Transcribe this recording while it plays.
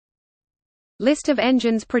List of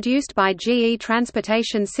engines produced by GE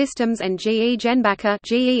Transportation Systems and GE Jenbacher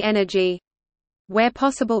GE Energy. Where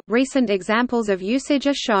possible, recent examples of usage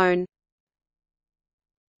are shown.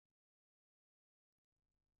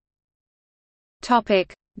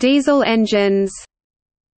 Topic: Diesel engines.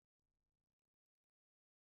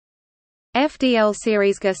 FDL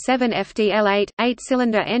series GE7 FDL8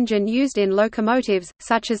 8-cylinder engine used in locomotives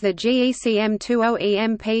such as the GE CM20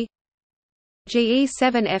 EMP.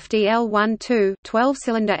 GE7 FDL12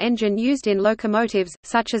 12-cylinder engine used in locomotives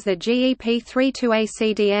such as the GE P32A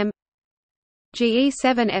CDM.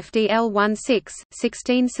 GE7 FDL16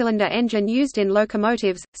 16-cylinder engine used in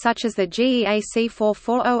locomotives such as the GE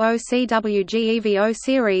AC4400 CW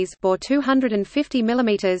series bore 250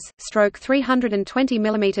 mm stroke 320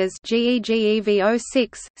 mm GE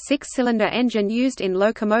GEV06 6-cylinder engine used in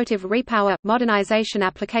locomotive repower modernization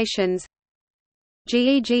applications.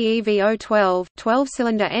 GE GEV012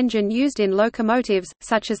 12-cylinder engine used in locomotives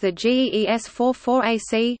such as the GE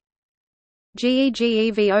ES44AC. GE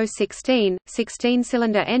GEV016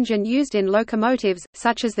 16-cylinder engine used in locomotives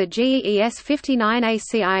such as the GE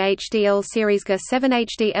ES59AC IHDL series GE7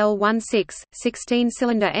 HDL16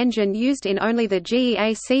 16-cylinder engine used in only the GE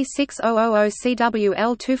AC6000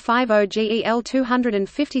 CWL250 GE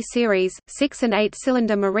L250 series 6 and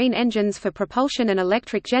 8-cylinder marine engines for propulsion and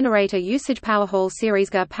electric generator usage. Powerhall series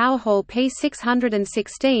GE Powerhall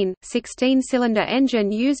P616 16-cylinder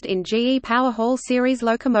engine used in GE Powerhall series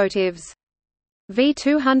locomotives.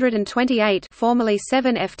 V228 formerly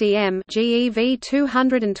 7 FDM GE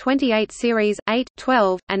V228 series 8,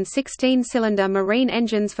 12 and 16-cylinder marine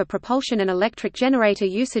engines for propulsion and electric generator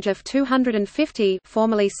usage. Of 250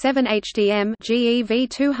 formerly 7 HDM GE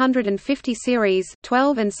V250 series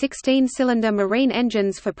 12 and 16-cylinder marine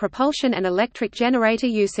engines for propulsion and electric generator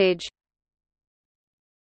usage.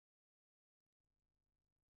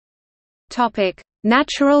 Topic: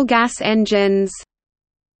 Natural gas engines.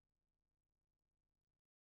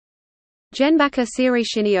 Jenbacher series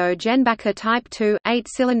Shinyo Jenbacher Type 2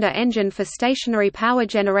 8-cylinder engine for stationary power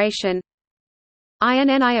generation.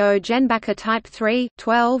 INNIO Jenbacher Type 3,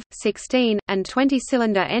 12, 16, and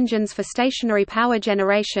 20-cylinder engines for stationary power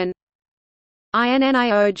generation.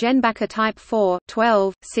 INNIO Jenbacher Type 4,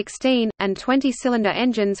 12, 16, and 20-cylinder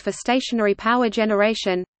engines for stationary power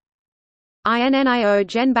generation. INNIO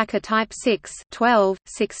Jenbacher Type 6, 12,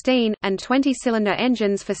 16, and 20-cylinder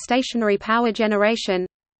engines for stationary power generation.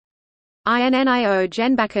 INNIO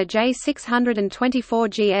Jenbacher J624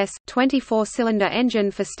 GS 24-cylinder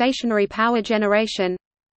engine for stationary power generation.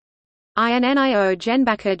 INNIO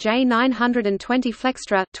Jenbacher J920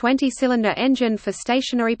 Flextra 20-cylinder engine for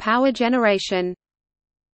stationary power generation.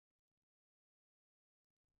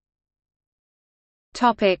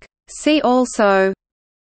 Topic: See also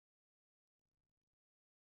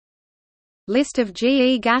List of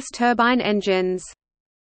GE gas turbine engines.